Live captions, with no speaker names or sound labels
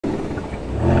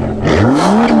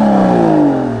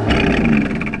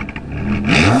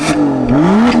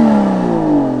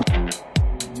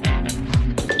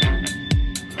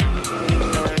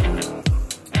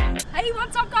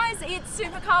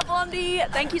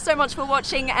so much for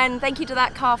watching, and thank you to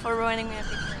that car for ruining me.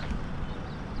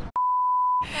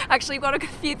 Actually, we've got a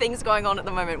few things going on at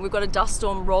the moment. We've got a dust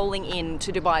storm rolling in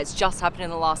to Dubai. It's just happened in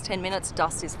the last 10 minutes.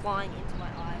 Dust is flying into my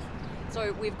eyes.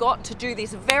 So we've got to do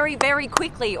this very, very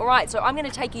quickly. All right, so I'm going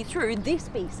to take you through this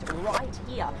beast right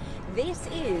here. This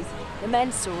is the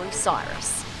Mansory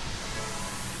Cyrus.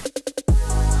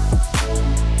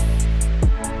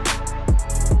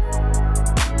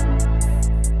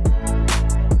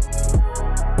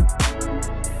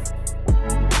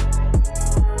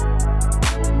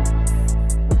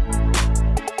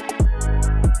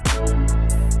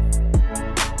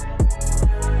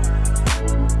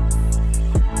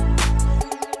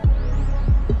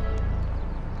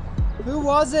 Who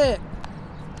was it?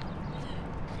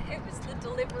 It was the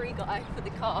delivery guy for the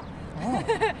car.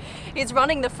 Oh. He's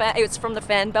running the fan. It's from the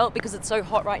fan belt because it's so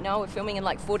hot right now. We're filming in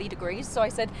like 40 degrees. So I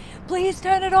said, please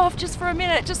turn it off just for a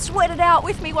minute. Just sweat it out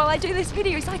with me while I do this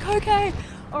video. He's like, okay.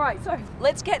 All right, so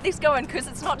let's get this going because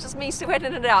it's not just me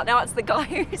sweating it out. Now it's the guy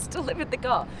who's delivered the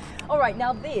car. All right,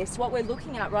 now this, what we're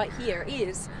looking at right here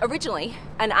is originally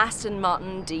an Aston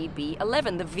Martin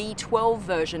DB11, the V12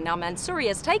 version. Now Mansory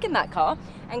has taken that car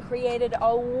and created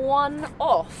a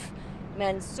one-off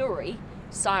Mansory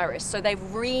Cyrus. So they've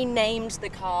renamed the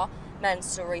car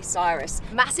Mansory Cyrus.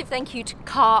 Massive thank you to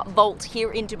Car Vault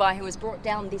here in Dubai who has brought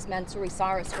down this Mansory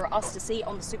Cyrus for us to see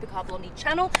on the Supercar Blondie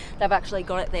channel. They've actually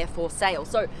got it there for sale.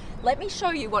 So let me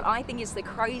show you what I think is the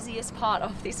craziest part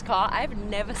of this car. I've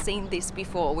never seen this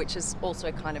before, which is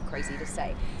also kind of crazy to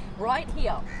say. Right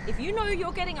here, if you know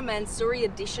you're getting a Mansory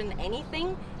edition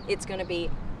anything, it's going to be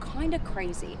kind of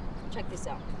crazy. Check this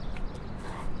out.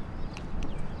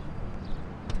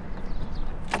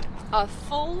 A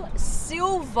full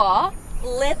silver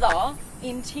leather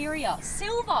interior.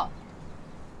 Silver!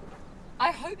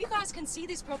 I hope you guys can see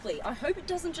this properly. I hope it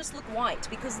doesn't just look white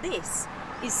because this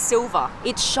is silver.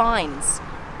 It shines.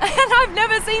 And I've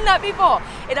never seen that before.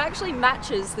 It actually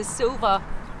matches the silver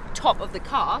top of the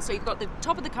car. So you've got the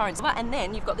top of the car in silver and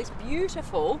then you've got this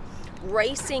beautiful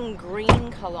racing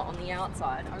green color on the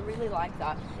outside. I really like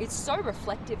that. It's so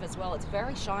reflective as well. It's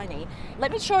very shiny.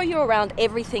 Let me show you around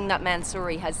everything that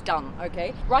Mansory has done,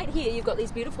 okay? Right here, you've got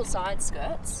these beautiful side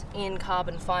skirts in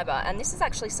carbon fiber, and this is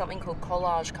actually something called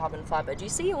collage carbon fiber. Do you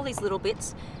see all these little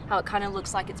bits? How it kind of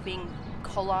looks like it's being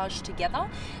collaged together.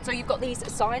 So you've got these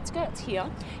side skirts here.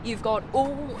 You've got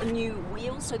all new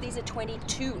wheels. So these are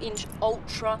 22-inch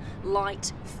ultra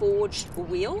light forged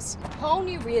wheels. Whole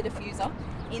new rear diffuser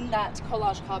in that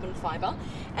collage carbon fiber,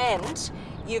 and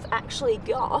you've actually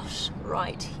got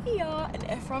right here an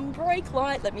F1 brake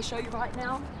light. Let me show you right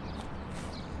now.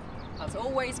 That's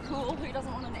always cool. Who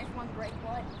doesn't want an F1 brake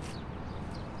light?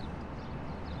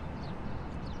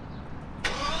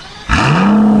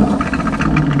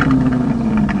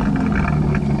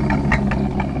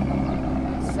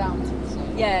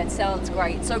 Yeah, it sounds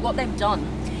great. So what they've done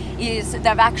is they've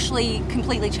actually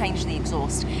completely changed the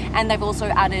exhaust, and they've also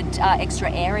added extra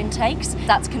air intakes.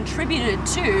 That's contributed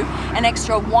to an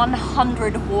extra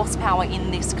 100 horsepower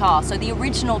in this car. So the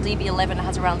original DB11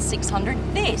 has around 600.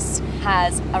 This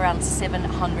has around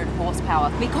 700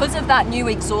 horsepower. Because of that new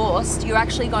exhaust, you're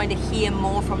actually going to hear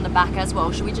more from the back as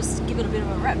well. Should we just give it a bit of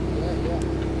a rev?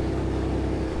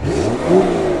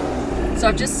 Yeah. So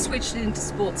I've just switched it into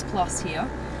Sports Plus here.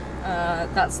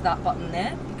 That's that button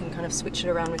there. You can kind of switch it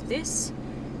around with this.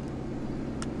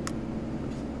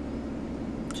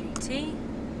 GT,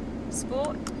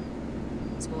 Sport,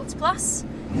 Sports Plus.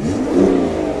 It's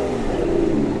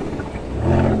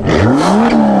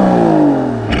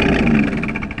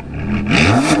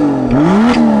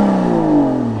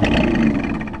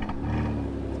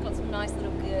got some nice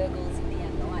little gurgles at the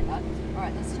end, I like that.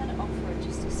 Alright, let's turn it off for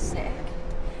just a sec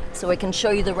so we can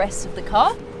show you the rest of the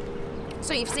car.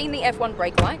 So you've seen the F1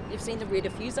 brake light, you've seen the rear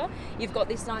diffuser, you've got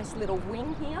this nice little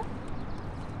wing here,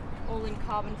 all in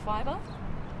carbon fiber.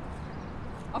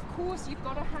 Of course, you've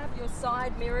got to have your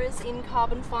side mirrors in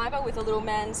carbon fiber with a little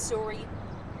Mansory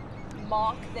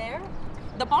mark there.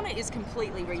 The bonnet is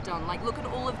completely redone. Like, look at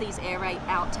all of these air rate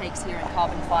outtakes here in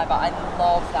carbon fiber. I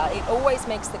love that. It always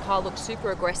makes the car look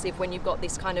super aggressive when you've got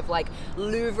this kind of like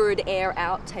louvered air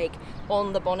outtake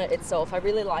on the bonnet itself. I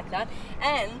really like that.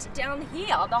 And down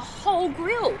here, the whole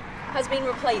grille has been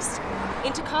replaced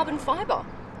into carbon fiber,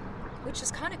 which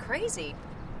is kind of crazy.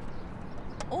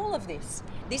 All of this.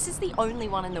 This is the only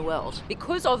one in the world.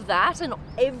 Because of that and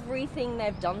everything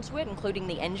they've done to it, including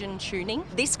the engine tuning,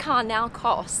 this car now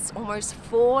costs almost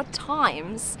 4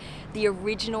 times the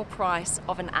original price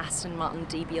of an Aston Martin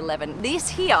DB11.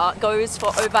 This here goes for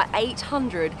over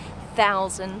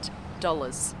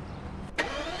 $800,000.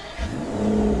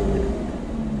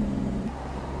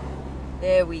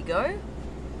 There we go.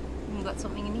 We've got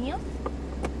something in here.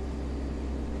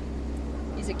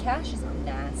 Is it cash?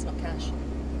 Nah, it's not cash.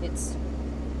 It's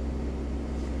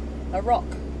a rock.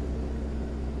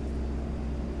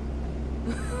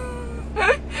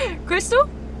 Crystal?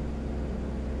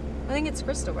 I think it's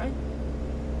crystal, right?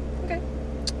 Okay.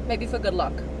 Maybe for good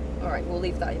luck. Alright, we'll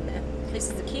leave that in there. This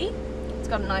is the key. It's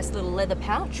got a nice little leather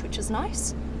pouch, which is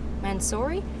nice.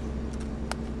 Mansory.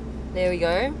 There we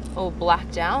go. All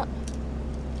blacked out.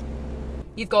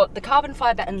 You've got the carbon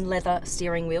fibre and leather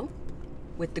steering wheel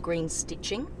with the green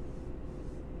stitching.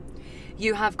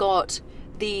 You have got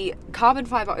the carbon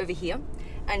fibre over here.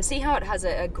 And see how it has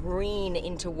a green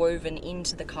interwoven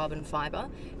into the carbon fibre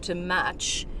to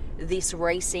match this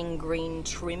racing green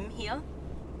trim here.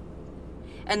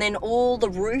 And then all the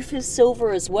roof is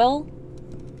silver as well,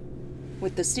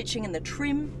 with the stitching and the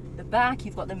trim. The back,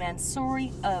 you've got the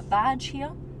Mansory badge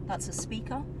here. That's a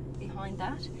speaker behind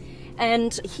that.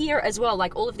 And here as well,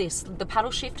 like all of this, the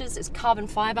paddle shifters is carbon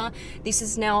fibre. This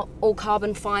is now all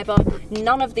carbon fibre.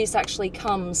 None of this actually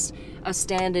comes as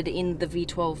standard in the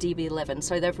V12 DB11.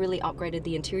 So they've really upgraded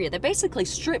the interior. They basically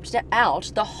stripped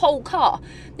out the whole car.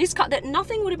 This car, that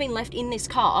nothing would have been left in this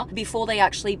car before they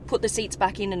actually put the seats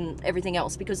back in and everything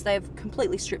else, because they've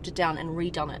completely stripped it down and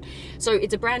redone it. So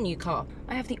it's a brand new car.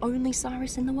 I have the only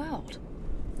Cyrus in the world.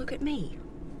 Look at me.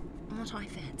 Aren't I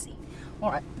fancy?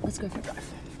 All right, let's go for a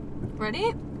drive.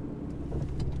 Ready?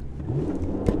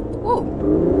 Whoa.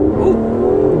 Ooh.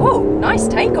 Whoa, nice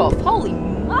takeoff. Holy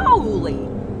moly.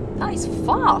 That is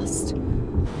fast.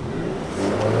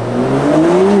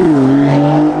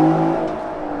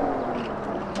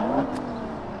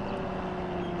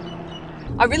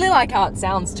 I really like how it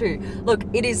sounds too. Look,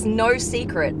 it is no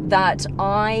secret that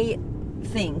I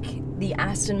think the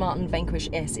Aston Martin Vanquish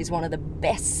S is one of the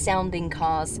best sounding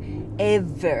cars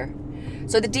ever.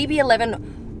 So the DB11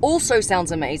 also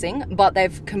sounds amazing, but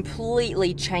they've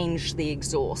completely changed the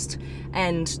exhaust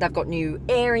and they've got new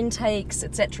air intakes,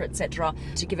 etc., etc.,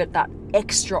 to give it that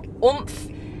extra oomph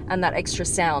and that extra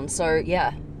sound. So yeah,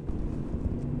 I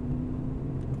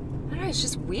don't know, it's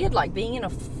just weird, like being in a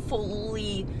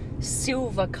fully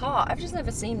silver car. I've just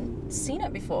never seen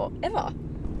it before, ever.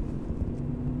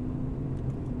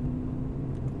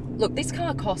 Look, this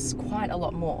car costs quite a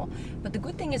lot more, but the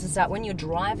good thing is that when you're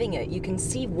driving it, you can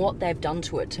see what they've done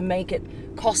to it to make it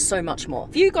cost so much more.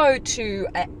 If you go to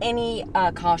any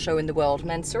car show in the world,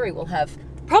 Mansory will have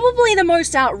probably the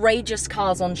most outrageous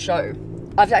cars on show.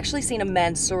 I've actually seen a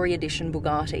Mansory edition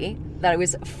Bugatti that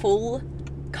was full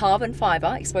carbon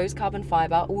fibre, exposed carbon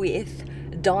fibre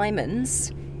with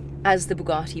diamonds as the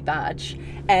Bugatti badge,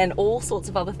 and all sorts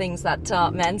of other things that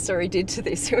Mansory did to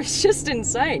this. It was just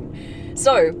insane.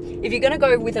 So if you're going to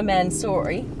go with a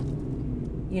Mansory,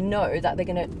 you know that they're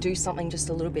going to do something just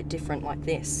a little bit different like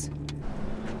this.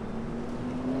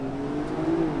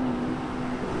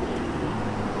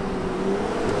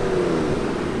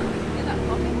 Hear that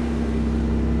popping?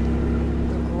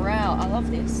 The growl, I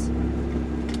love this.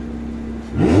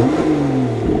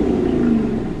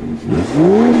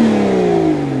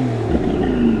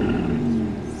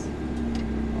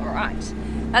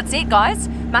 That's it, guys.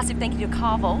 Massive thank you to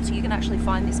Car Vault. You can actually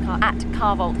find this car at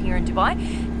Car Vault here in Dubai.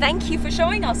 Thank you for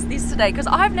showing us this today, because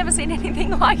I've never seen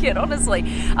anything like it, honestly.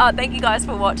 Thank you guys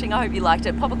for watching. I hope you liked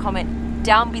it. Pop a comment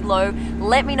down below.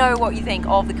 Let me know what you think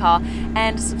of the car,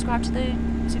 and subscribe to the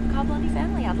Supercar Blondie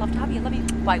family. I'd love to have you. Love you.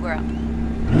 Bye, we're out.